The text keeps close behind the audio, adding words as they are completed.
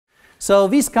So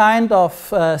these kind of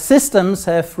systems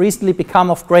have recently become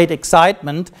of great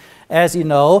excitement, as you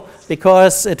know,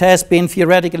 because it has been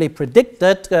theoretically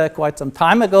predicted quite some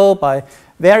time ago by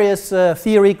various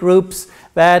theory groups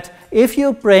that if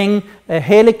you bring a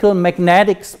helical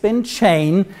magnetic spin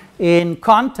chain in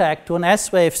contact to an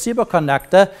S-wave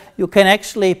superconductor, you can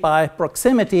actually, by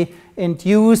proximity,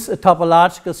 induce a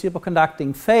topological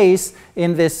superconducting phase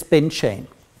in this spin chain.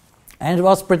 And it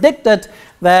was predicted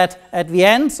that at the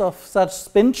ends of such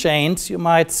spin chains, you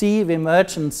might see the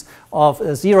emergence of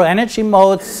zero energy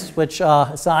modes, which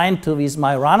are assigned to these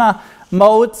Majorana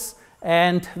modes.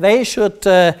 And they should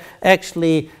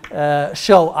actually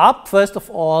show up, first of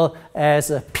all,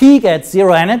 as a peak at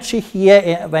zero energy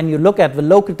here when you look at the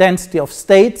local density of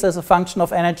states as a function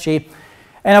of energy.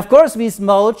 And of course, these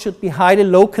modes should be highly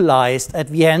localized at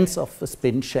the ends of the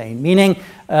spin chain, meaning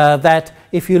that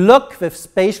if you look with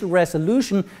spatial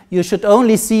resolution, you should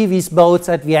only see these modes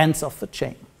at the ends of the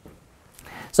chain.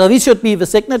 So these should be the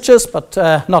signatures, but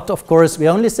not, of course, the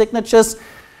only signatures.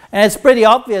 And it's pretty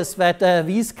obvious that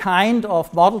these kind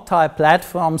of model-type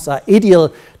platforms are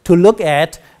ideal to look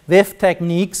at with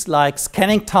techniques like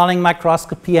scanning tunneling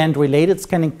microscopy and related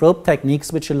scanning probe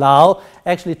techniques, which allow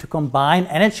actually to combine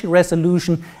energy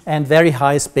resolution and very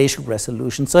high spatial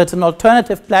resolution. So it's an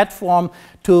alternative platform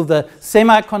to the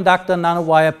semiconductor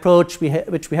nanowire approach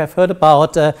which we have heard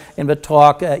about in the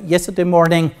talk yesterday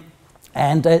morning.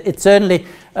 And it's certainly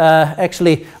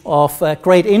actually of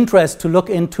great interest to look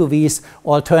into these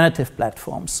alternative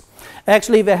platforms.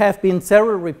 Actually, there have been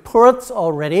several reports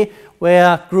already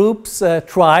where groups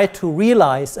try to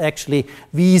realize actually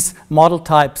these model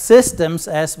type systems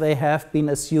as they have been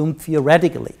assumed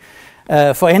theoretically.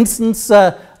 For instance,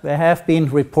 there have been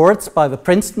reports by the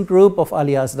Princeton group of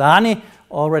Ali Asdani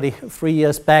already 3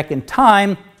 years back in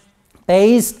time,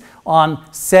 based on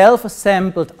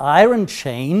self-assembled iron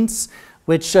chains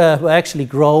which were actually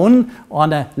grown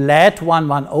on a lead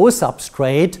 110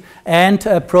 substrate and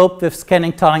probed with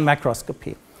scanning tunneling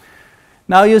microscopy.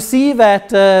 Now you see that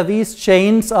these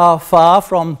chains are far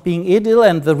from being ideal,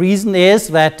 and the reason is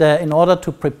that in order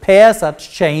to prepare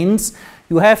such chains,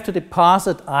 you have to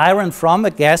deposit iron from a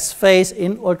gas phase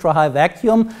in ultra-high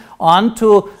vacuum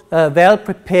onto a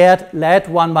well-prepared lead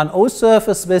 110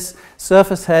 surface. This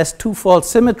surface has twofold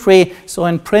symmetry, so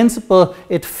in principle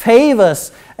it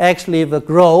favors actually the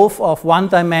growth of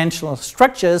one-dimensional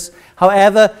structures.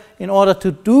 However, in order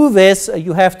to do this,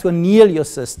 you have to anneal your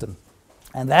system.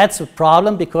 And that's a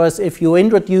problem, because if you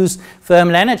introduce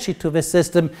thermal energy to the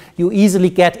system, you easily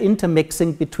get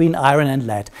intermixing between iron and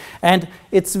lead. And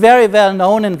it's very well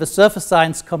known in the surface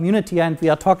science community, and we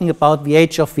are talking about the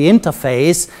age of the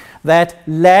interface, that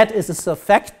lead is a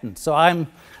surfactant. So I'm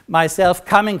myself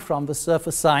coming from the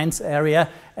surface science area,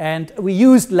 and we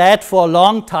used lead for a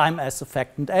long time as a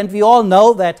surfactant. And we all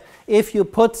know that if you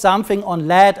put something on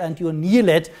lead and you anneal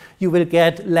it, you will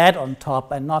get lead on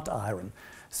top and not iron.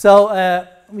 So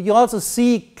you also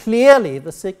see clearly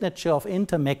the signature of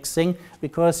intermixing,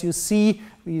 because you see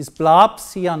these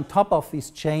blobs here on top of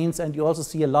these chains, and you also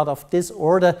see a lot of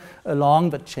disorder along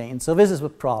the chain. So this is the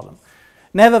problem.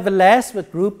 Nevertheless, the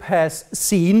group has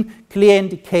seen clear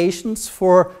indications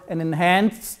for an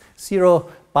enhanced zero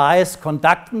bias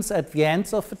conductance at the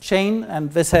ends of the chain, and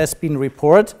this has been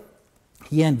reported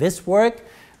here in this work,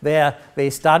 where they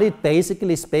studied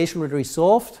basically spatially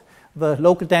resolved the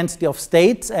local density of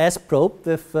states as probed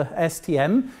with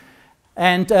STM.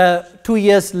 And 2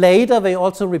 years later, they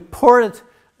also reported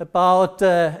about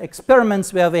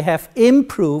experiments where they have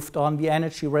improved on the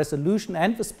energy resolution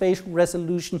and the spatial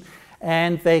resolution,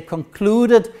 and they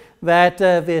concluded that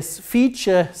this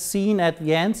feature seen at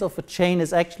the ends of a chain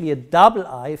is actually a double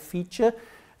eye feature.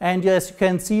 And as you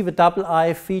can see, the double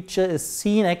eye feature is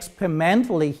seen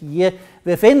experimentally here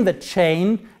within the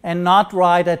chain and not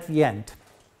right at the end.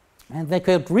 And they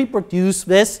could reproduce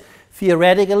this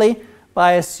theoretically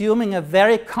by assuming a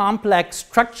very complex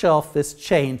structure of this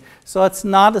chain. So it's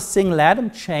not a single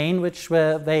atom chain, which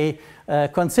they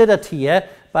considered here,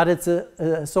 but it's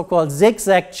a so-called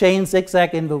zigzag chain,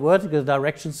 zigzag in the vertical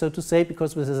direction, so to say,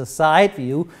 because this is a side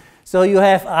view. So you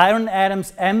have iron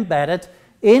atoms embedded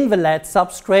in the lead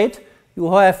substrate.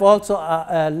 You have also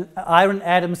iron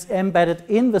atoms embedded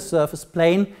in the surface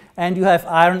plane, and you have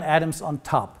iron atoms on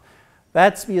top.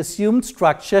 That's the assumed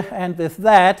structure, and with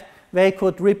that, they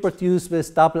could reproduce this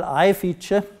double eye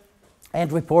feature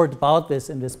and report about this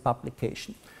in this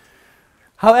publication.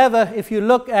 However, if you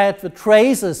look at the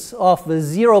traces of the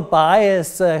zero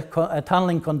bias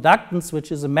tunneling conductance,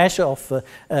 which is a measure of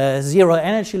zero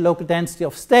energy local density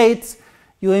of states,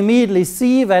 you immediately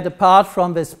see that apart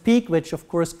from this peak, which of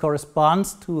course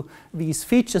corresponds to these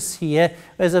features here,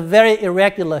 there's a very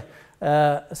irregular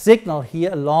signal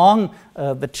here along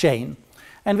the chain.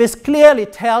 And this clearly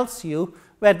tells you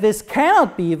that this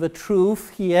cannot be the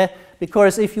truth here,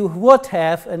 because if you would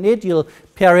have an ideal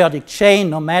periodic chain,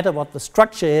 no matter what the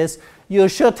structure is, you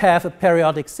should have a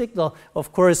periodic signal,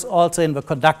 of course, also in the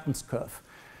conductance curve.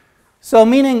 So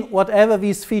meaning whatever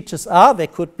these features are, they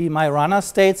could be Majorana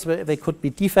states, they could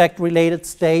be defect-related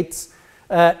states,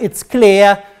 it's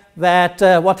clear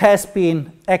that what has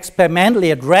been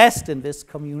experimentally addressed in this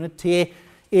community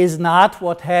is not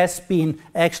what has been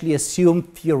actually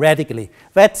assumed theoretically.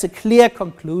 That's a clear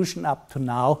conclusion up to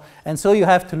now, and so you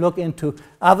have to look into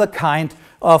other kind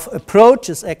of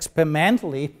approaches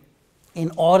experimentally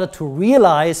in order to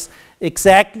realize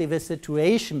exactly the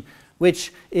situation,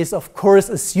 which is of course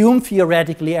assumed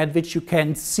theoretically and which you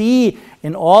can see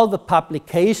in all the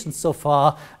publications so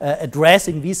far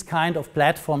addressing these kind of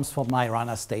platforms for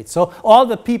Majorana states. So all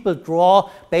the people draw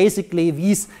basically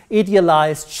these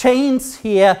idealized chains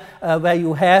here where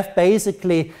you have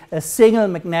basically a single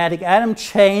magnetic atom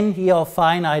chain here of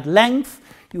finite length.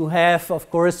 You have, of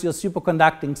course, your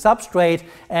superconducting substrate,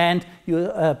 and you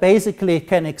basically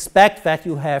can expect that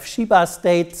you have Shiba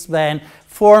states then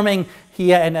forming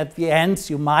here, and at the ends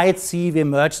you might see the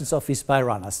emergence of these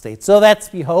Majorana states. So that's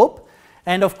the hope,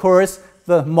 and of course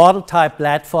the model type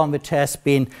platform which has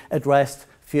been addressed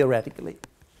theoretically.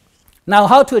 Now,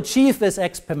 how to achieve this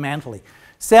experimentally?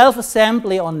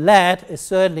 Self-assembly on lead is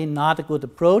certainly not a good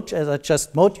approach, as I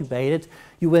just motivated.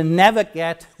 You will never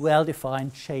get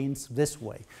well-defined chains this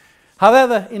way.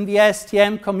 However, in the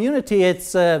STM community,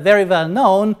 it's very well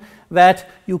known that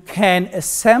you can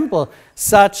assemble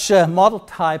such model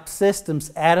type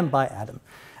systems atom by atom.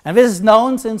 And this is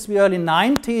known since the early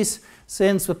 90s,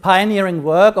 since the pioneering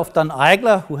work of Don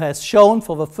Eigler, who has shown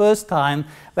for the first time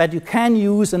that you can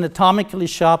use an atomically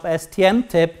sharp STM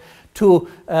tip to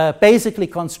basically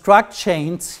construct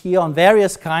chains here on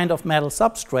various kind of metal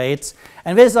substrates.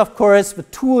 And this is, of course, the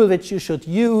tool which you should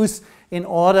use in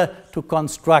order to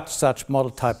construct such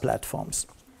model type platforms.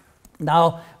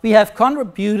 Now, we have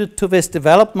contributed to this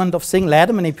development of single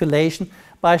atom manipulation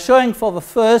by showing for the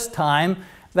first time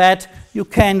that you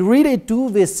can really do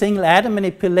this single atom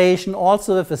manipulation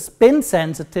also with a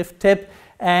spin-sensitive tip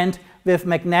and with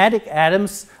magnetic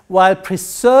atoms, while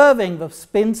preserving the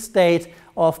spin state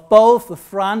of both the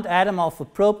front atom of the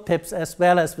probe tips as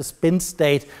well as the spin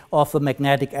state of the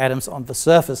magnetic atoms on the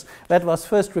surface. That was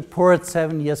first reported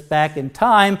 7 years back in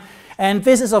time. And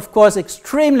this is, of course,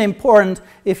 extremely important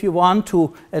if you want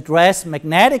to address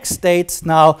magnetic states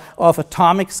now of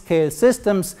atomic scale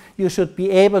systems. You should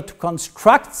be able to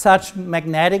construct such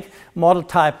magnetic model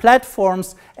type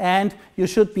platforms, and you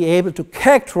should be able to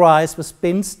characterize the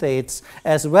spin states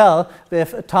as well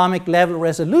with atomic level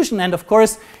resolution. And of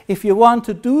course, if you want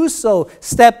to do so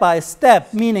step by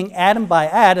step, meaning atom by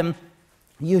atom,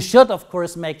 you should, of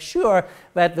course, make sure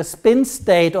that the spin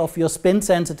state of your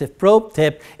spin-sensitive probe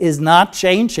tip is not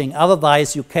changing.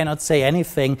 Otherwise, you cannot say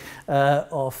anything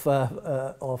of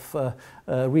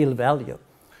real value.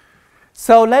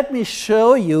 So let me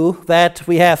show you that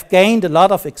we have gained a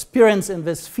lot of experience in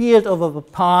this field over the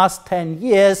past 10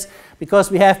 years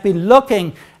because we have been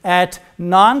looking at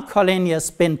non-collinear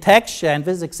spin texture, and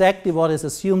this is exactly what is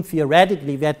assumed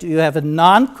theoretically, that you have a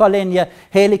non-collinear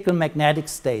helical magnetic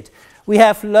state. We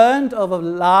have learned over the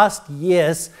last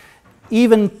years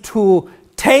even to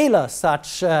tailor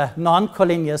such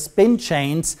non-collinear spin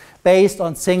chains based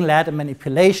on single atom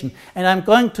manipulation. And I'm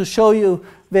going to show you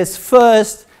this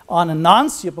first on a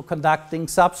non-superconducting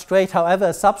substrate, however,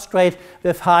 a substrate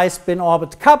with high spin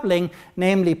orbit coupling,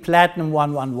 namely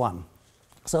platinum-111.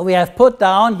 So we have put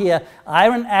down here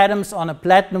iron atoms on a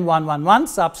platinum-111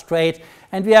 substrate,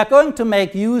 and we are going to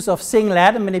make use of single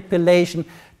atom manipulation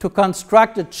to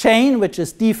construct a chain which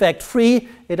is defect-free.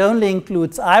 It only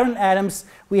includes iron atoms.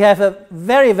 We have a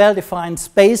very well-defined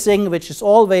spacing which is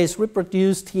always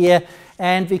reproduced here,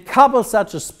 and we couple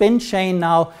such a spin chain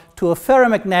now to a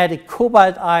ferromagnetic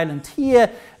cobalt island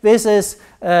here. This is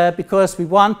because we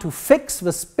want to fix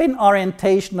the spin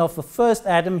orientation of the first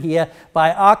atom here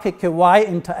by RKKY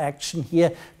interaction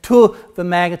here to the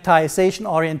magnetization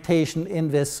orientation in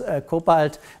this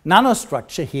cobalt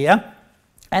nanostructure here.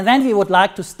 And then we would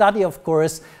like to study, of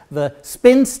course, the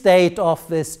spin state of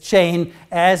this chain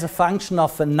as a function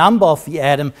of the number of the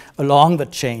atom along the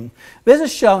chain. This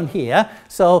is shown here.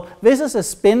 So this is a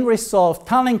spin-resolved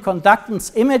tunneling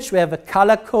conductance image where the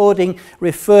color coding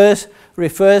refers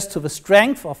to the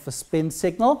strength of the spin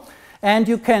signal. And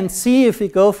you can see if we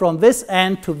go from this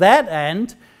end to that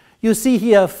end, You see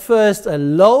here first a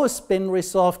low spin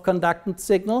resolved conductance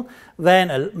signal, then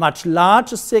a much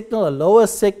larger signal, a lower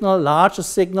signal, larger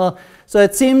signal. So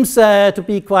it seems to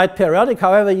be quite periodic.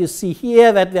 However, you see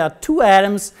here that there are two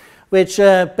atoms which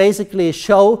basically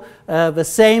show the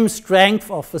same strength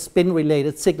of the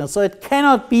spin-related signal. So it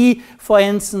cannot be, for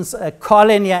instance, a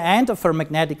collinear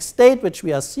antiferromagnetic state, which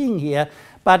we are seeing here,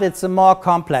 but it's a more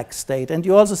complex state. And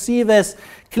you also see this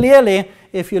clearly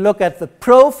if you look at the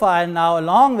profile now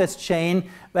along this chain,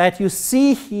 that you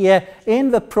see here in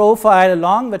the profile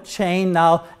along the chain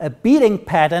now a beating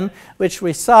pattern which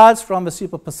results from the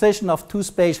superposition of two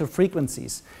spatial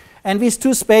frequencies. And these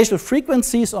two spatial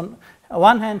frequencies on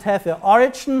one hand have their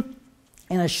origin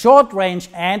in a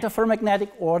short-range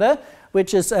antiferromagnetic order,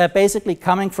 which is basically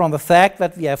coming from the fact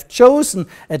that we have chosen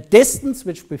a distance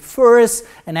which prefers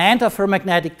an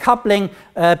antiferromagnetic coupling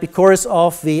because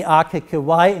of the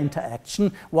RKKY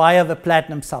interaction via the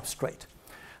platinum substrate.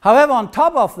 However, on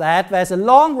top of that, there's a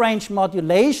long-range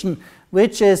modulation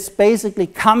which is basically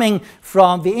coming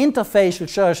from the interfacial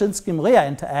Dzerzhinsky-Maria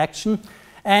interaction.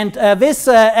 And this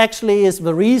actually is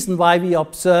the reason why we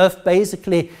observe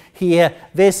basically here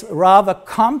this rather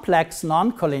complex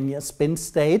non-collinear spin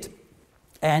state.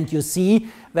 And you see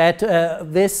that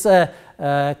this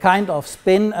kind of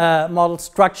spin model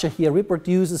structure here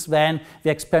reproduces then the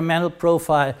experimental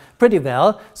profile pretty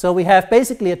well. So we have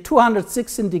basically a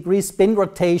 216-degree spin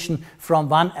rotation from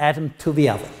one atom to the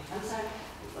other. I'm sorry,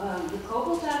 the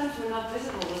cobalt atoms were not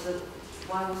visible.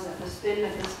 Why was that? The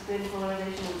spin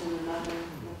polarization was in another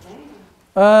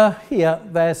plane? Here,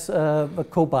 there's the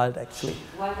cobalt actually.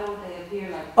 Why don't they appear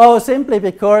like? Oh, simply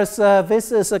because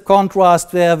this is a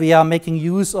contrast where we are making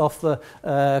use of the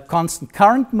constant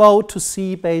current mode to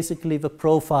see basically the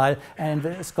profile. And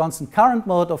this constant current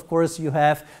mode, of course, you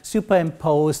have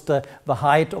superimposed the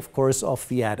height, of course, of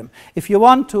the atom. If you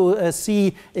want to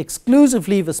see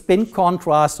exclusively the spin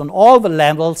contrast on all the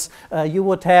levels, you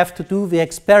would have to do the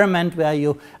experiment where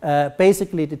you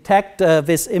basically detect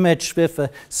this image with a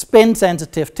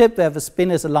spin-sensitive tip where the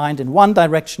spin is aligned in one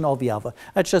direction or the other.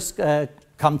 I just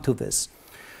come to this.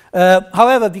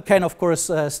 However, we can, of course,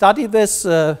 study this.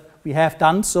 We have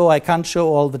done so. I can't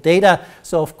show all the data.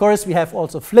 So, of course, we have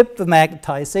also flipped the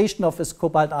magnetization of this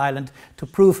cobalt island to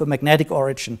prove the magnetic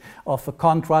origin of the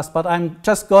contrast. But I'm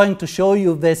just going to show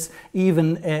you this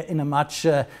even in a much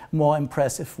more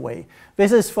impressive way.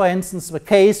 This is, for instance, the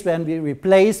case when we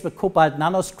replace the cobalt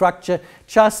nanostructure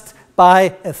just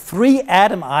by a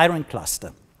 3-atom iron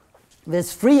cluster.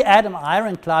 This 3-atom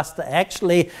iron cluster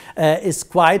actually is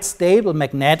quite stable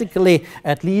magnetically,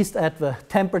 at least at the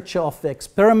temperature of the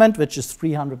experiment, which is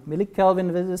 300 millikelvin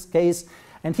in this case.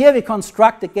 And here we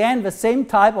construct again the same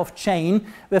type of chain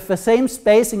with the same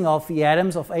spacing of the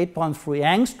atoms of 8.3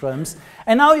 angstroms.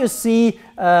 And now you see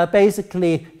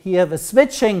basically here the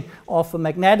switching of the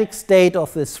magnetic state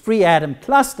of this 3-atom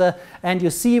cluster. And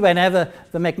you see whenever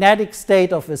the magnetic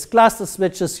state of this cluster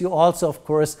switches, you also, of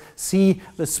course, see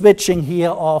the switching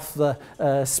here of the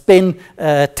spin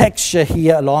texture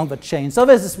here along the chain. So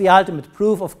this is the ultimate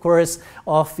proof, of course,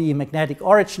 of the magnetic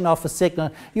origin of the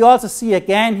signal. You also see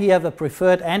again here the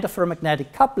preferred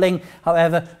antiferromagnetic coupling,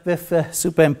 however, with the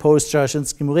superimposed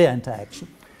Dzerzhinsky-Maria interaction.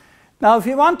 Now, if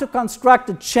you want to construct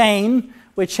a chain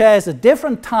which has a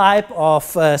different type of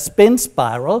spin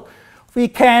spiral, we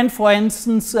can, for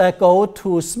instance, go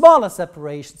to smaller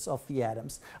separations of the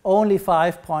atoms, only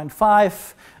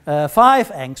 5.55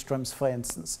 angstroms, for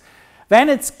instance. Then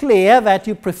it's clear that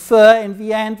you prefer, in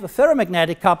the end, the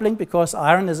ferromagnetic coupling because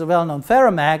iron is a well-known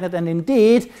ferromagnet, and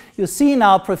indeed, you see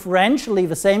now preferentially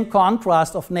the same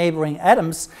contrast of neighboring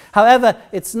atoms. However,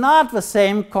 it's not the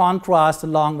same contrast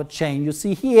along the chain. You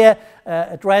see here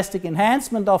a drastic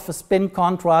enhancement of the spin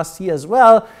contrast here as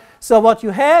well. So what you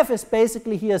have is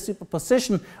basically here a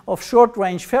superposition of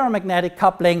short-range ferromagnetic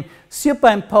coupling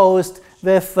superimposed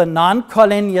with a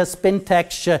non-collinear spin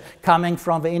texture coming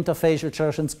from the interfacial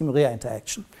Dzerzhinsky-Maria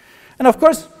interaction. And of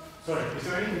course... Sorry, is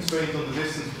there any constraint on the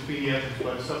distance between the atoms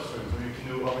by the substrate? Or you can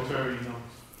do arbitrary,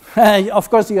 of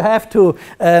course, you have to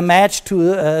match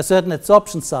to certain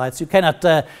adsorption sites. You cannot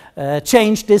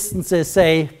change distances,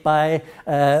 say, by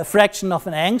a fraction of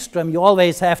an angstrom. You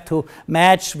always have to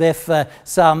match with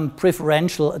some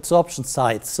preferential adsorption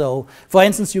sites. So, for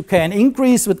instance, you can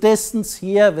increase the distance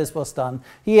here. This was done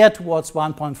here towards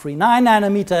 1.39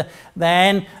 nanometer.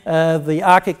 Then the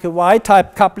RKKY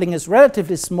type coupling is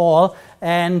relatively small.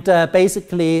 And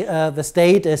basically, the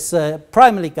state is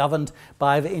primarily governed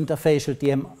by the interfacial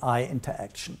DMI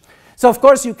interaction. So of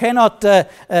course you cannot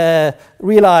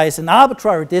realize an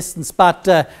arbitrary distance, but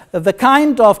the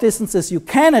kind of distances you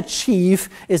can achieve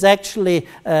is actually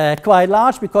quite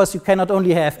large, because you can not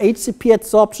only have HCP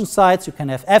adsorption sites, you can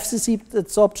have FCC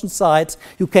adsorption sites,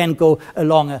 you can go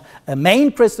along a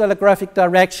main crystallographic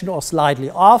direction or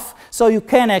slightly off, so you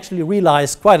can actually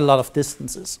realize quite a lot of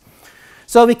distances.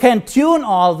 So we can tune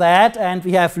all that, and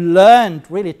we have learned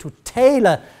really to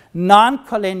tailor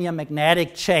non-collinear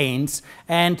magnetic chains,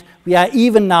 and we are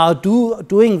even now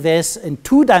doing this in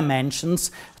 2 dimensions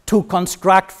to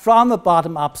construct from the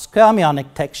bottom up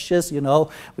skyrmionic textures. You know,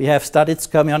 we have studied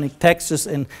skyrmionic textures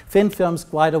in thin films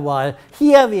quite a while.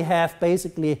 Here we have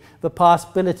basically the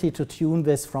possibility to tune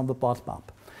this from the bottom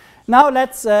up. Now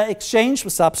let's exchange the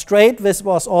substrate. This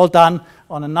was all done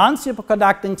on a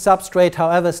non-superconducting substrate,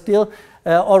 however still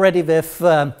already with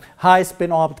high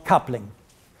spin orbit coupling.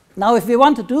 Now, if we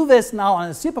want to do this now on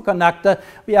a superconductor,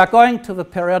 we are going to the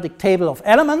periodic table of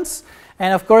elements.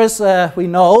 And of course, we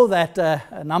know that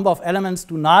a number of elements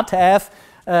do not have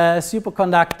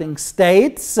superconducting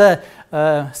states.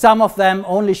 Some of them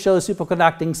only show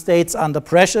superconducting states under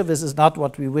pressure. This is not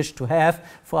what we wish to have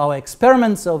for our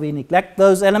experiments, so we neglect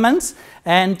those elements.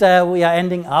 And we are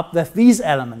ending up with these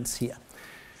elements here.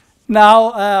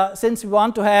 Now, since we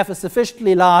want to have a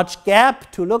sufficiently large gap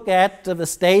to look at the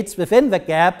states within the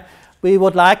gap, we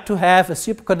would like to have a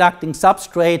superconducting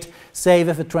substrate, say,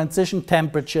 with a transition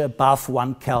temperature above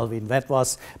 1 Kelvin. That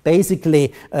was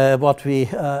basically what we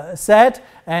said,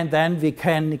 and then we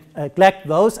can neglect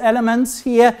those elements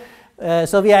here.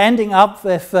 So we are ending up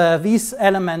with these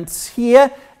elements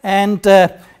here, and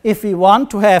if we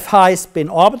want to have high spin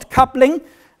orbit coupling,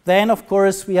 then of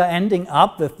course we are ending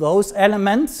up with those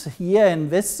elements here in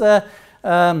this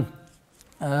line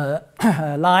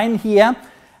here.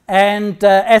 And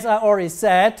as I already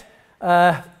said,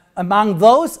 among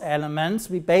those elements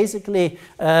we basically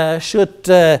should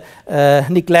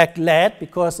neglect lead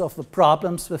because of the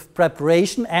problems with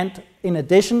preparation, and in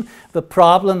addition the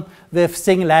problem with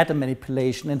single atom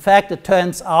manipulation. In fact, it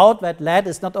turns out that lead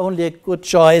is not only a good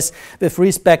choice with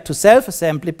respect to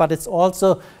self-assembly, but it's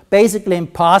also basically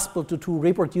impossible to do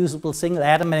reproducible single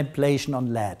atom manipulation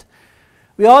on lead.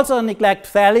 We also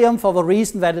neglect thallium for the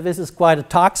reason that this is quite a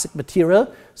toxic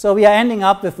material. So we are ending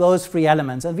up with those 3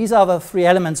 elements. And these are the 3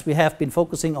 elements we have been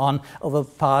focusing on over the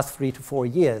past 3 to 4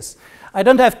 years. I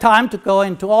don't have time to go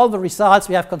into all the results.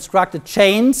 We have constructed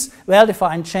chains,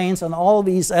 well-defined chains on all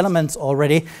these elements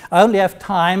already. I only have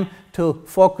time to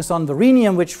focus on the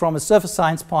rhenium, which from a surface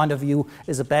science point of view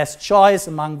is the best choice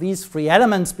among these 3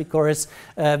 elements, because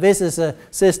this is a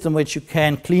system which you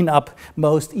can clean up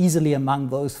most easily among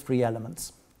those 3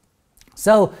 elements.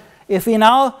 So if we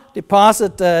now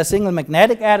deposit single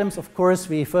magnetic atoms, of course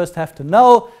we first have to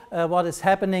know what is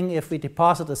happening if we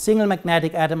deposit a single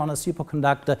magnetic atom on a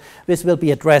superconductor. This will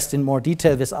be addressed in more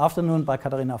detail this afternoon by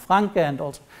Katharina Franke and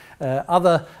also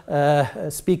other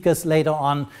speakers later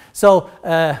on. So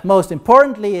most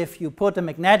importantly, if you put a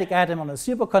magnetic atom on a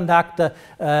superconductor,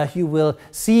 you will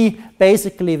see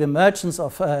basically the emergence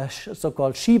of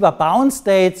so-called Shiba bound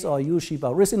states or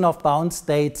U-Shiba-Rusinov bound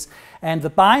states. And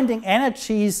the binding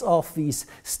energies of these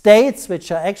states,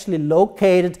 which are actually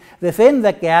located within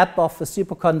the gap of the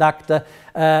superconductor,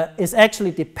 is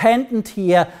actually dependent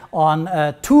here on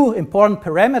 2 important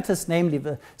parameters, namely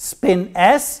the spin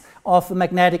S of the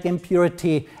magnetic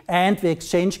impurity and the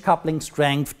exchange coupling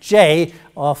strength J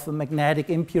of the magnetic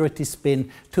impurity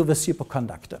spin to the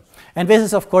superconductor. And this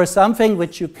is of course something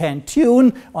which you can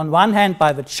tune on one hand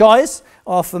by the choice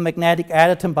of the magnetic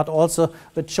atom, but also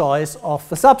the choice of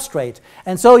the substrate.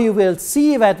 And so you will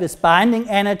see that this binding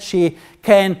energy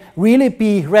can really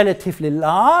be relatively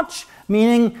large,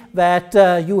 meaning that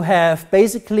you have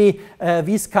basically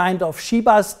these kind of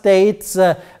Shiba states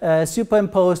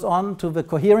superimposed onto the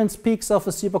coherence peaks of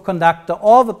a superconductor,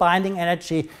 or the binding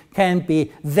energy can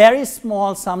be very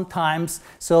small sometimes,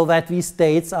 so that these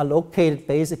states are located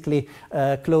basically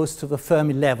close to the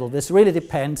Fermi level. This really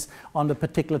depends on the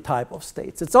particular type of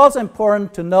states. It's also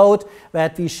important to note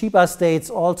that these Shiba states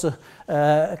also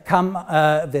come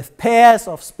with pairs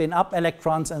of spin-up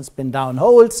electrons and spin-down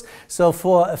holes. So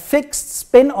for a fixed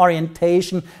spin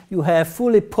orientation, you have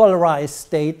fully polarized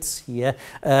states here,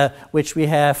 which we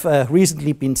have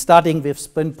recently been studying with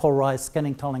spin-polarized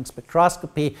scanning tunneling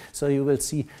spectroscopy. So you will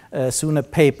see soon a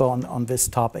paper on this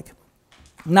topic.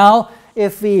 Now,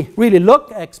 if we really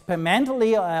look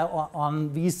experimentally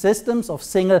on these systems of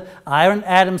single iron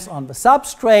atoms on the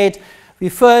substrate, we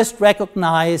first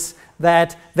recognize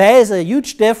that there is a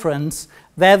huge difference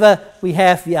whether we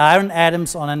have the iron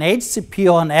atoms on an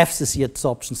HCP or an FCC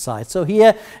adsorption site. So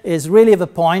here is really the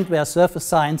point where surface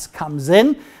science comes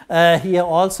in, here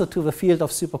also to the field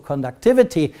of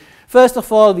superconductivity. First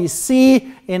of all, we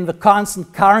see in the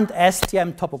constant current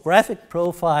STM topographic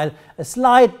profile a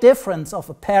slight difference of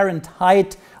apparent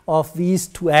height of these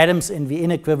two atoms in the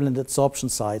inequivalent adsorption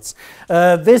sites.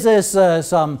 This is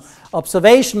some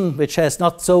observation which has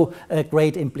not so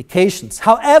great implications.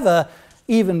 However,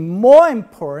 even more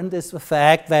important is the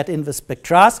fact that in the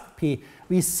spectroscopy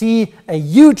we see a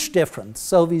huge difference.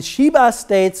 So these Shiba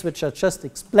states, which I just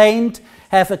explained,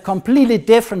 have a completely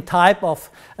different type of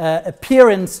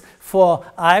appearance for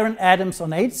iron atoms on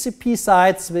HCP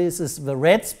sites. This is the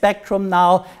red spectrum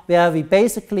now, where we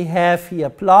basically have here a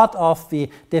plot of the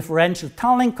differential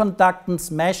tunneling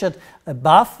conductance measured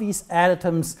above these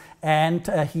atoms, and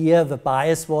here the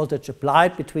bias voltage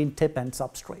applied between tip and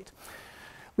substrate.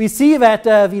 We see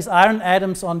that these iron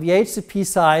atoms on the HCP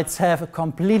sites have a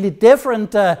completely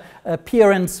different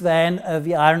appearance than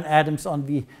the iron atoms on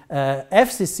the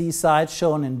FCC side,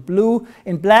 shown in blue.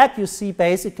 In black, you see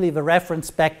basically the reference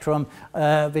spectrum,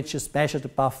 which is measured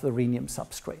above the rhenium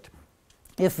substrate.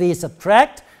 If we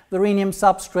subtract the rhenium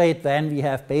substrate, then we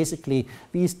have basically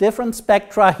these different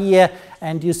spectra here,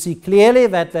 and you see clearly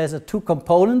that there's a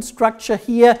two-component structure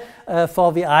here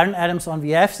for the iron atoms on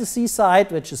the FCC side,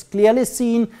 which is clearly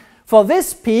seen. For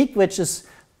this peak, which is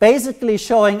basically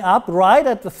showing up right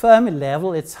at the Fermi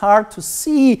level, it's hard to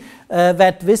see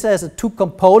that this has a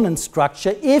two-component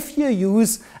structure if you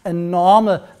use a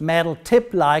normal metal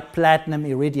tip like platinum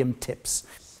iridium tips.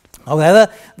 However,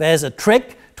 there's a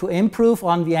trick to improve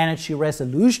on the energy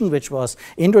resolution, which was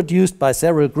introduced by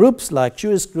several groups like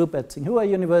Jewish group at Tsinghua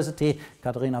University,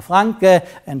 Katharina Franke,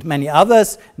 and many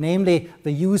others, namely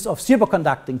the use of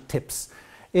superconducting tips.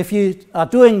 If you are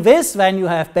doing this, then you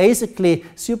have basically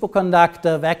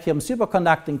superconductor, vacuum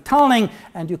superconducting tunneling,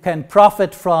 and you can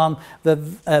profit from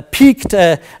the peaked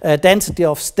density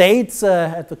of states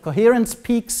at the coherence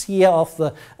peaks here of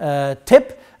the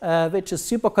tip, which is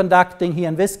superconducting. Here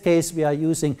in this case we are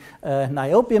using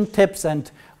niobium tips,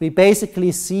 and we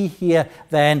basically see here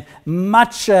then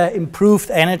much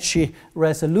improved energy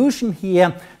resolution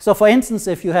here. So for instance,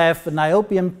 if you have the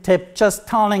niobium tip just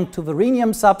tunneling to the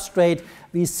rhenium substrate,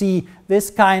 we see this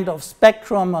kind of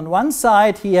spectrum on one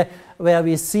side here, where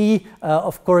we see,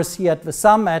 of course, here at the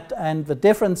sum and the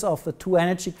difference of the two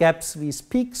energy gaps, these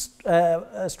peak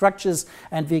structures,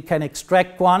 and we can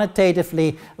extract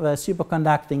quantitatively the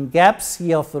superconducting gaps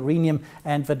here of the rhenium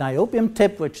and the niobium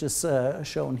tip, which is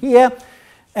shown here.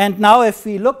 And now if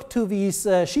we look to these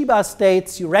Shiba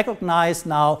states, you recognize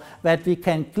now that we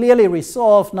can clearly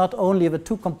resolve not only the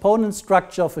two-component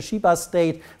structure of a Shiba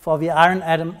state for the iron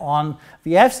atom on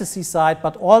the FCC side,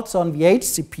 but also on the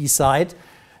HCP side.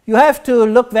 You have to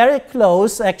look very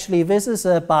close. Actually, this is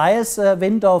a bias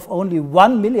window of only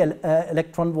 1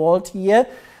 milli-electron volt here.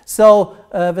 So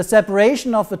the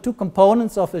separation of the two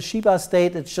components of the Shiba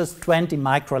state is just 20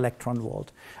 microelectron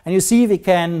volt. And you see we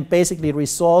can basically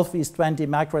resolve these 20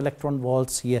 microelectron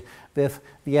volts here with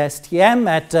the STM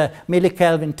at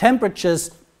millikelvin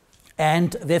temperatures.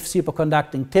 And with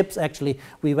superconducting tips, actually,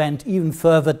 we went even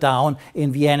further down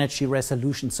in the energy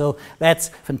resolution. So that's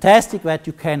fantastic that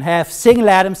you can have single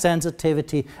atom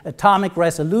sensitivity, atomic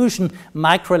resolution,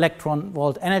 microelectron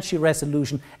volt energy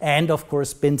resolution, and of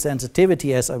course spin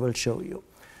sensitivity, as I will show you.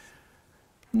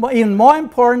 Even more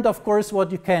important, of course,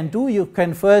 what you can do, you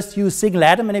can first use single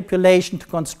atom manipulation to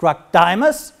construct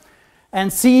dimers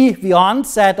and see the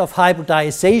onset of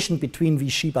hybridization between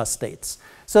these Shiba states.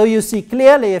 So you see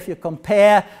clearly, if you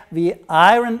compare the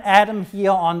iron atom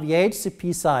here on the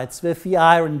HCP sites with the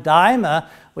iron dimer,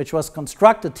 which was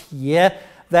constructed here,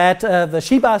 that the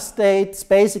Shiba states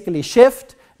basically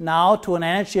shift now to an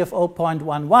energy of 0.11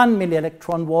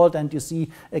 milli-electron volt, and you see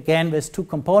again this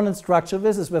two-component structure.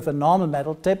 This is with a normal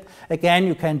metal tip. Again,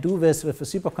 you can do this with a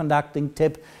superconducting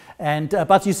tip. And,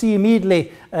 but you see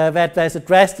immediately that there's a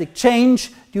drastic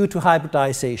change due to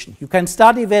hybridization. You can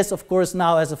study this, of course,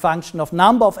 now as a function of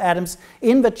number of atoms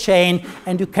in the chain,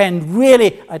 and you can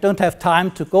really, I don't have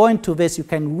time to go into this, you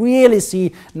can really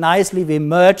see nicely the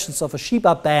emergence of a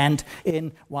Shiba band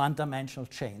in one-dimensional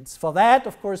chains. For that,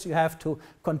 of course, you have to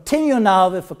continue now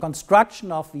with the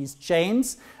construction of these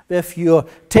chains with your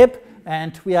tip,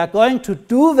 and we are going to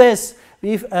do this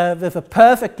with a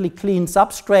perfectly clean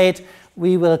substrate.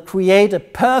 We will create a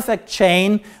perfect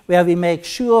chain where we make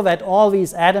sure that all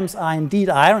these atoms are indeed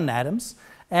iron atoms.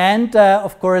 And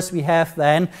of course, we have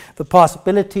then the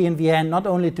possibility in the end not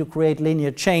only to create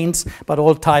linear chains, but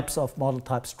all types of model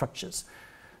type structures.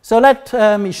 So let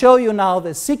me show you now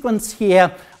the sequence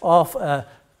here of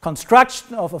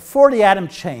construction of a 40-atom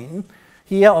chain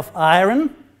here of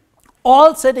iron,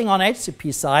 all sitting on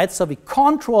HCP sites, so we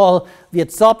control the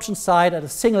adsorption site at a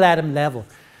single atom level.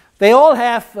 They all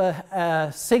have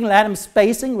a single atom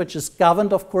spacing, which is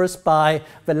governed, of course, by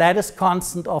the lattice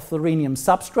constant of the rhenium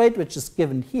substrate, which is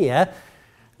given here.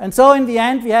 And so in the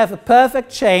end, we have a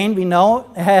perfect chain. We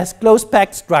know it has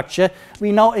close-packed structure.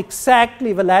 We know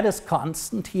exactly the lattice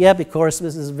constant here, because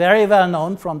this is very well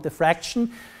known from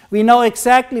diffraction. We know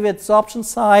exactly the adsorption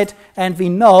site, and we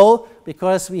know,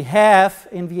 because we have,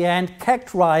 in the end,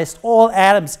 characterized all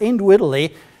atoms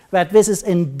individually, that this is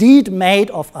indeed made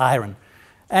of iron.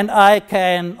 And I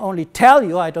can only tell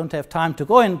you, I don't have time to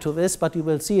go into this, but you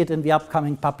will see it in the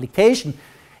upcoming publication.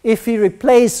 If we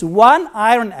replace one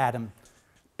iron atom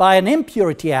by an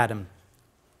impurity atom,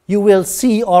 you will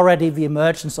see already the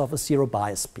emergence of a zero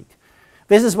bias peak.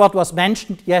 This is what was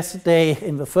mentioned yesterday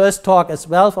in the first talk as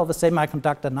well for the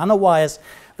semiconductor nanowires,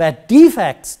 that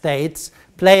defect states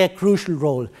play a crucial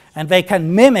role, and they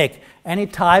can mimic any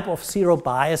type of zero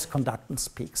bias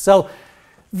conductance peak. So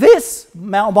this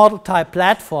model type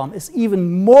platform is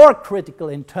even more critical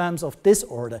in terms of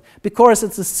disorder, because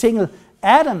it's a single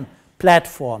atom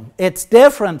platform. It's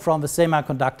different from the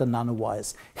semiconductor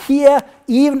nanowires. Here,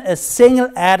 even a single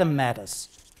atom matters,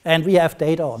 and we have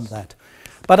data on that.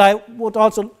 But I would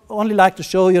also only like to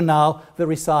show you now the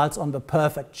results on the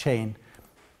perfect chain.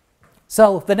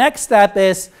 So the next step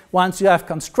is, once you have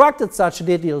constructed such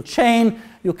an ideal chain,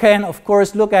 you can, of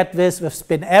course, look at this with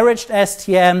spin-averaged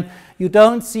STM. You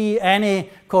don't see any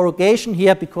corrugation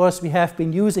here, because we have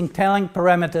been using tunneling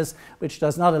parameters, which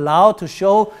does not allow to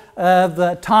show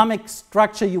the atomic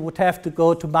structure. You would have to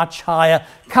go to much higher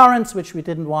currents, which we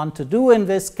didn't want to do in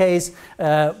this case,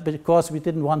 because we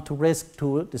didn't want to risk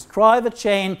to destroy the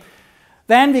chain.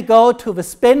 Then we go to the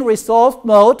spin-resolved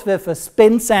mode with a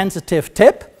spin-sensitive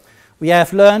tip. We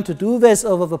have learned to do this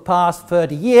over the past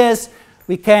 30 years.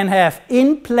 We can have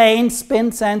in-plane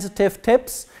spin-sensitive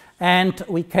tips, and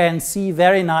we can see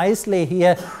very nicely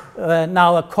here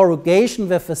now a corrugation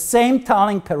with the same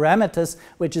tunneling parameters,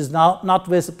 which is now not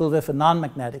visible with a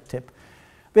non-magnetic tip.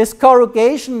 This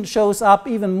corrugation shows up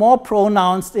even more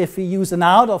pronounced if we use an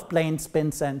out-of-plane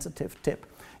spin-sensitive tip.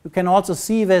 You can also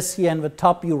see this here in the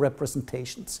top view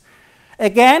representations.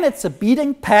 Again, it's a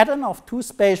beating pattern of two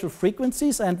spatial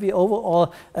frequencies, and the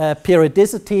overall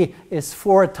periodicity is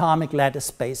 4 atomic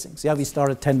lattice spacings. Yeah, we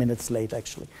started 10 minutes late,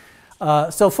 actually.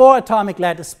 So 4 atomic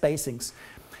lattice spacings.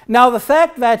 Now, the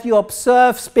fact that you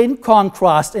observe spin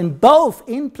contrast in both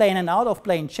in-plane and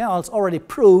out-of-plane channels already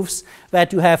proves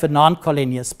that you have a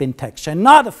non-collinear spin texture,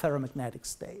 not a ferromagnetic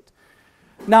state.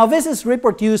 Now, this is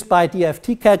reproduced by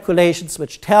DFT calculations,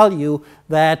 which tell you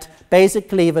that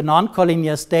basically the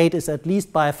non-collinear state is at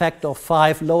least by a factor of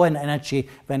 5 lower in energy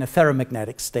than a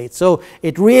ferromagnetic state. So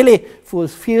it really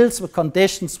fulfills the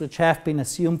conditions which have been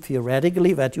assumed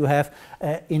theoretically, that you have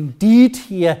indeed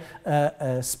here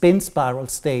a spin spiral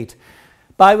state.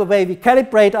 By the way, we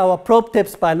calibrate our probe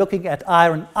tips by looking at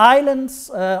iron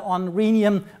islands on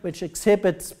rhenium, which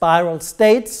exhibit spiral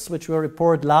states, which were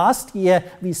reported last year.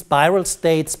 These spiral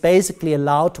states basically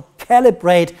allow to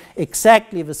calibrate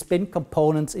exactly the spin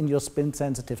components in your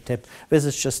spin-sensitive tip. This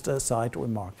is just a side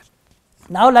remark.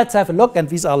 Now let's have a look, and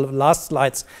these are the last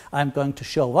slides I'm going to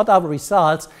show. What are the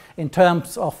results in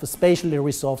terms of the spatially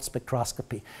resolved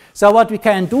spectroscopy? So what we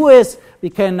can do is we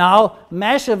can now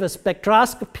measure the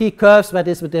spectroscopy curves, that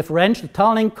is the differential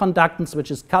tunneling conductance,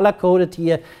 which is color-coded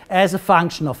here, as a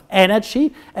function of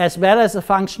energy, as well as a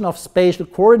function of spatial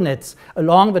coordinates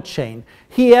along the chain.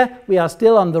 Here we are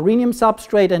still on the rhenium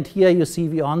substrate, and here you see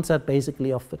the onset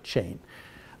basically of the chain.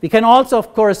 We can also,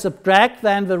 of course, subtract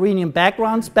then the rhenium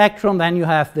background spectrum, then you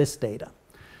have this data.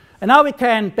 And now we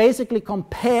can basically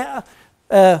compare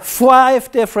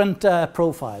 5 different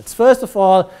profiles. First of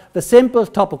all, the simple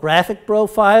topographic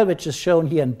profile, which is shown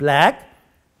here in black.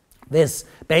 This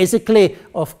basically,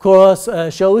 of course,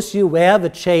 shows you where the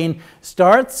chain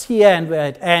starts here and where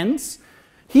it ends.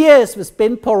 Here is the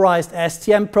spin-polarized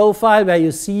STM profile, where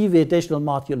you see the additional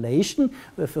modulation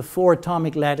with a 4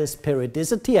 atomic lattice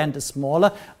periodicity and a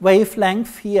smaller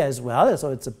wavelength here as well.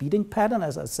 So it's a beating pattern,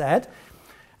 as I said.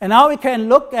 And now we can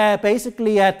look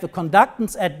basically at the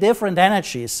conductance at different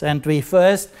energies. And we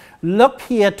first look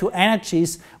here to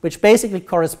energies which basically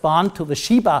correspond to the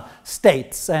Shiba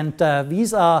states. And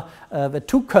these are the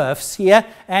 2 curves here.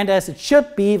 And as it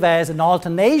should be, there is an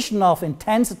alternation of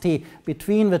intensity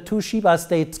between the 2 Shiba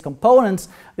states components.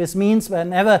 This means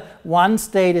whenever one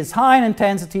state is high in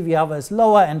intensity, the other is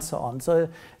lower, and so on. So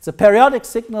it's a periodic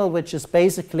signal which is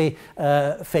basically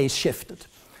phase shifted.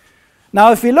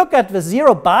 Now, if we look at the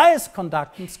zero bias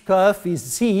conductance curve, we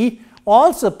see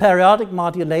also periodic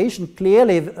modulation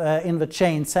clearly in the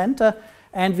chain center,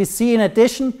 and we see in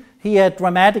addition here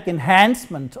dramatic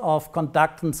enhancement of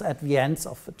conductance at the ends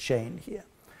of the chain here.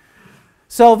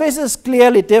 So this is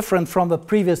clearly different from the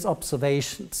previous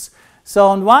observations. So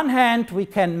on one hand, we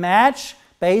can match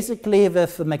basically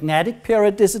with the magnetic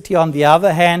periodicity. On the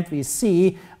other hand, we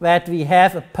see that we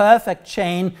have a perfect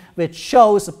chain which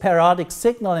shows a periodic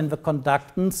signal in the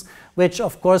conductance, which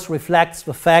of course reflects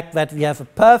the fact that we have a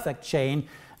perfect chain.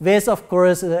 This, of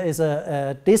course, is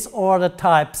a disorder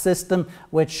type system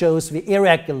which shows the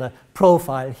irregular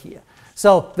profile here.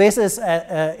 So this is,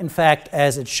 in fact,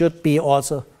 as it should be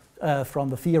also from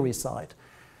the theory side.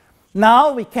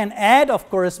 Now we can add, of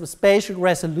course, the spatial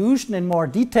resolution in more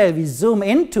detail. We zoom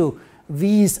into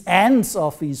these ends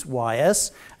of these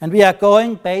wires, and we are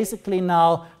going basically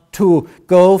now to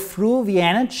go through the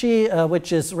energy,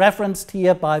 which is referenced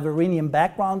here by the rhenium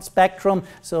background spectrum,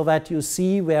 so that you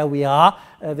see where we are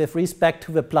with respect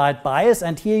to the applied bias.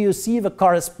 And here you see the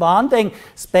corresponding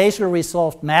spatial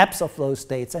resolved maps of those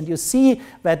states. And you see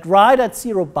that right at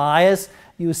zero bias,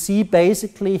 you see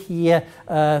basically here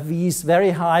these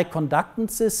very high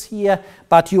conductances here,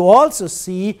 but you also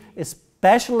see,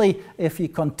 especially if you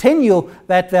continue,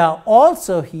 that there are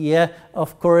also here,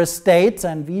 of course, states,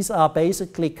 and these are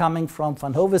basically coming from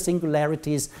Van Hove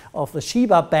singularities of the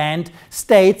Shiba band,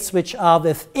 states which are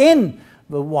within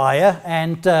the wire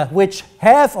and which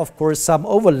have, of course, some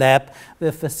overlap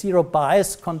with the zero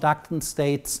bias conductance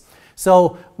states.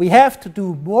 So we have to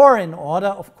do more in order,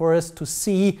 of course, to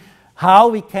see how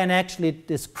we can actually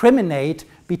discriminate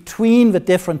between the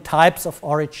different types of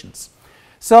origins.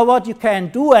 So what you can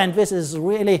do, and this is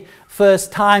really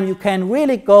first time, you can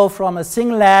really go from a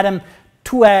single atom,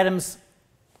 2 atoms,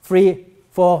 3,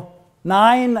 4,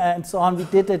 9, and so on. We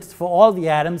did it for all the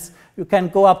atoms. You can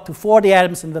go up to 40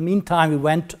 atoms. In the meantime, we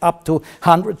went up to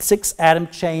 106 atom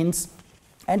chains.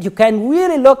 And you can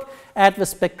really look at the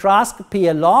spectroscopy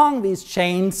along these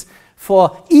chains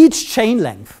for each chain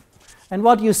length. And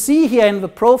what you see here in the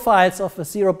profiles of the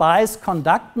zero bias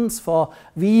conductance for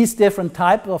these different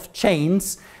types of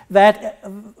chains, that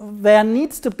there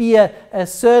needs to be a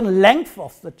certain length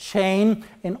of the chain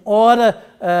in order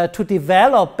to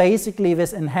develop basically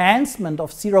this enhancement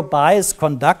of zero bias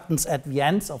conductance at the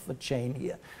ends of the chain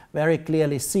here, very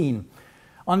clearly seen.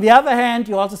 On the other hand,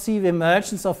 you also see the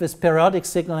emergence of this periodic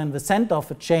signal in the center of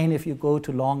the chain if you go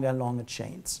to longer and longer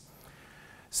chains.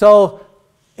 So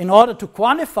in order to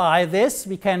quantify this,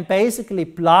 we can basically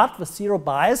plot the zero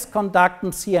bias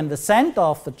conductance here in the center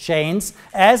of the chains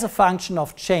as a function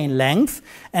of chain length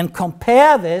and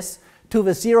compare this to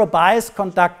the zero bias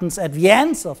conductance at the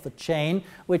ends of the chain,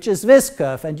 which is this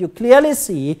curve. And you clearly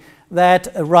see that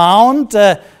around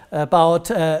about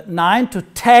 9 to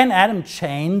 10 atom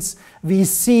chains, we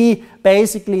see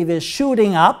basically the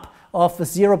shooting up of the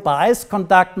zero bias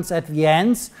conductance at the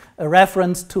ends, a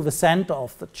reference to the center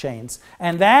of the chains.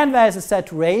 And then there's a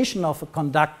saturation of the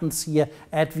conductance here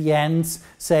at the ends,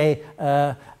 say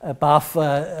above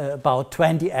about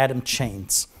 20 atom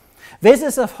chains. This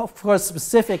is, of course,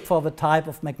 specific for the type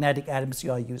of magnetic atoms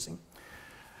you are using.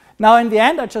 Now, in the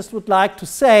end, I just would like to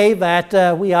say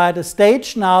that we are at a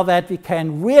stage now that we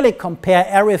can really compare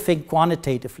everything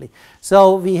quantitatively.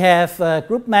 So we have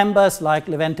group members like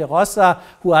Levente Rossa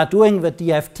who are doing the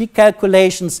DFT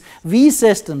calculations. These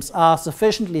systems are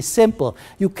sufficiently simple.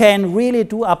 You can really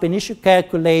do ab initio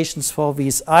calculations for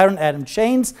these iron atom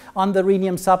chains on the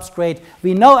rhenium substrate.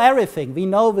 We know everything. We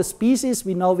know the species,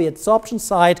 we know the adsorption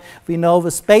site, we know the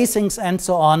spacings and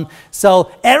so on.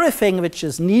 So everything which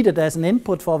is needed as an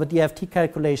input for the DFT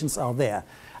calculations are there.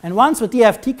 And once the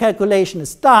DFT calculation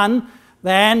is done,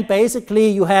 then basically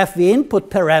you have the input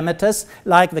parameters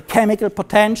like the chemical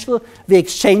potential, the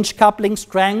exchange coupling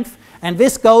strength, and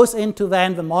this goes into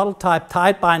then the model type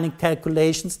tight binding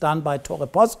calculations done by Tore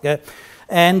Poske.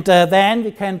 And then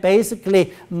we can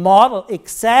basically model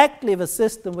exactly the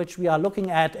system which we are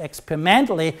looking at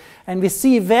experimentally. And we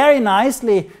see very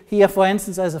nicely here, for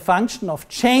instance, as a function of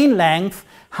chain length,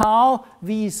 how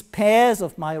these pairs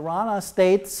of Majorana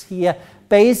states here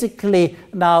basically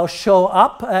now show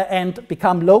up and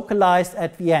become localized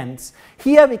at the ends.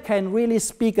 Here we can really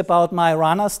speak about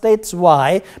Majorana states.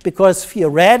 Why? Because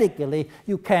theoretically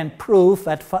you can prove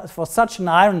that for such an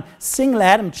iron single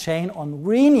atom chain on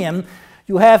rhenium,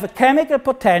 you have a chemical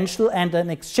potential and an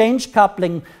exchange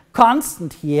coupling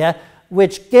constant here,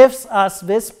 which gives us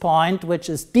this point, which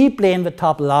is deeply in the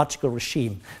topological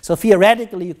regime. So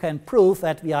theoretically, you can prove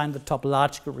that we are in the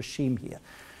topological regime here.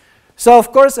 So,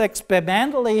 of course,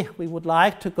 experimentally, we would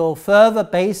like to go further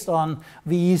based on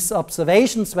these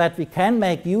observations that we can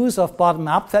make use of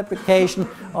bottom-up fabrication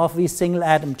of these single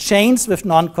atom chains with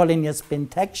non-collinear spin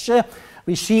texture.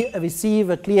 We see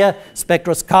the clear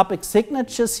spectroscopic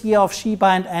signatures here of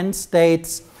She-bind end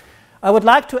states. I would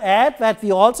like to add that we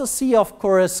also see, of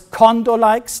course,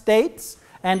 Kondo-like states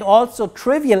and also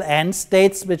trivial end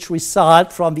states which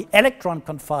result from the electron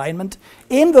confinement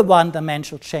in the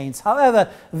one-dimensional chains. However,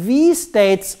 these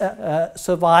states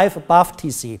survive above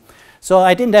TC. So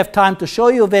I didn't have time to show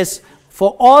you this.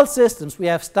 For all systems we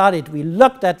have studied, we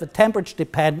looked at the temperature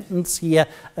dependence here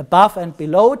above and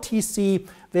below TC.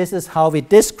 This is how we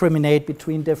discriminate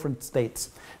between different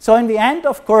states. So in the end,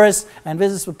 of course, and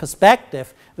this is the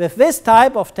perspective, with this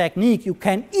type of technique, you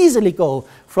can easily go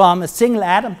from a single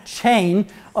atom chain,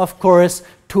 of course,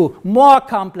 to more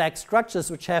complex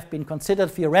structures which have been considered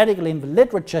theoretically in the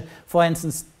literature, for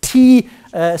instance, T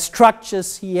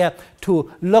structures here,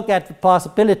 to look at the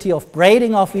possibility of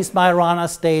braiding of these Majorana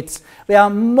states. There are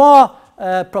more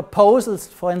proposals,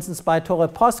 for instance, by Tore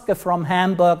Poske from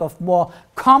Hamburg, of more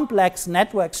complex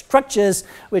network structures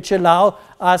which allow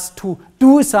us to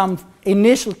do some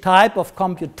initial type of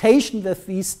computation with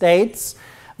these states.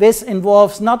 This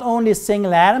involves not only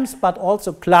single atoms but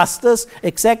also clusters,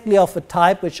 exactly of the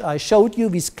type which I showed you.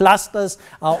 These clusters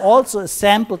are also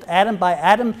assembled atom by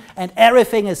atom, and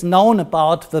everything is known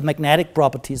about the magnetic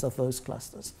properties of those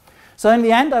clusters. So in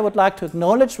the end, I would like to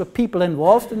acknowledge the people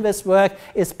involved in this work,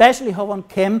 especially Ho-Won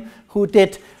Kim, who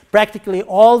did practically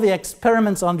all the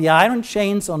experiments on the iron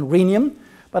chains on rhenium.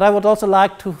 But I would also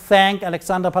like to thank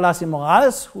Alexandra Palacio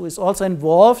Morales, who is also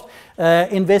involved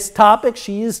in this topic.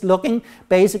 She is looking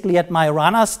basically at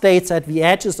Majorana states at the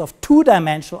edges of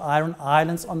two-dimensional iron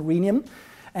islands on rhenium.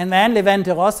 And then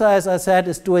Levente Rosa, as I said,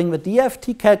 is doing the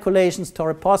DFT calculations,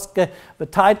 Tore Poske, the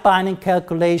tight binding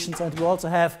calculations, and we also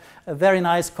have a very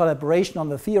nice collaboration on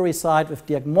the theory side with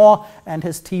Dirk Moore and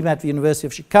his team at the University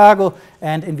of Chicago.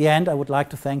 And in the end, I would like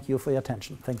to thank you for your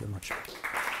attention. Thank you very much.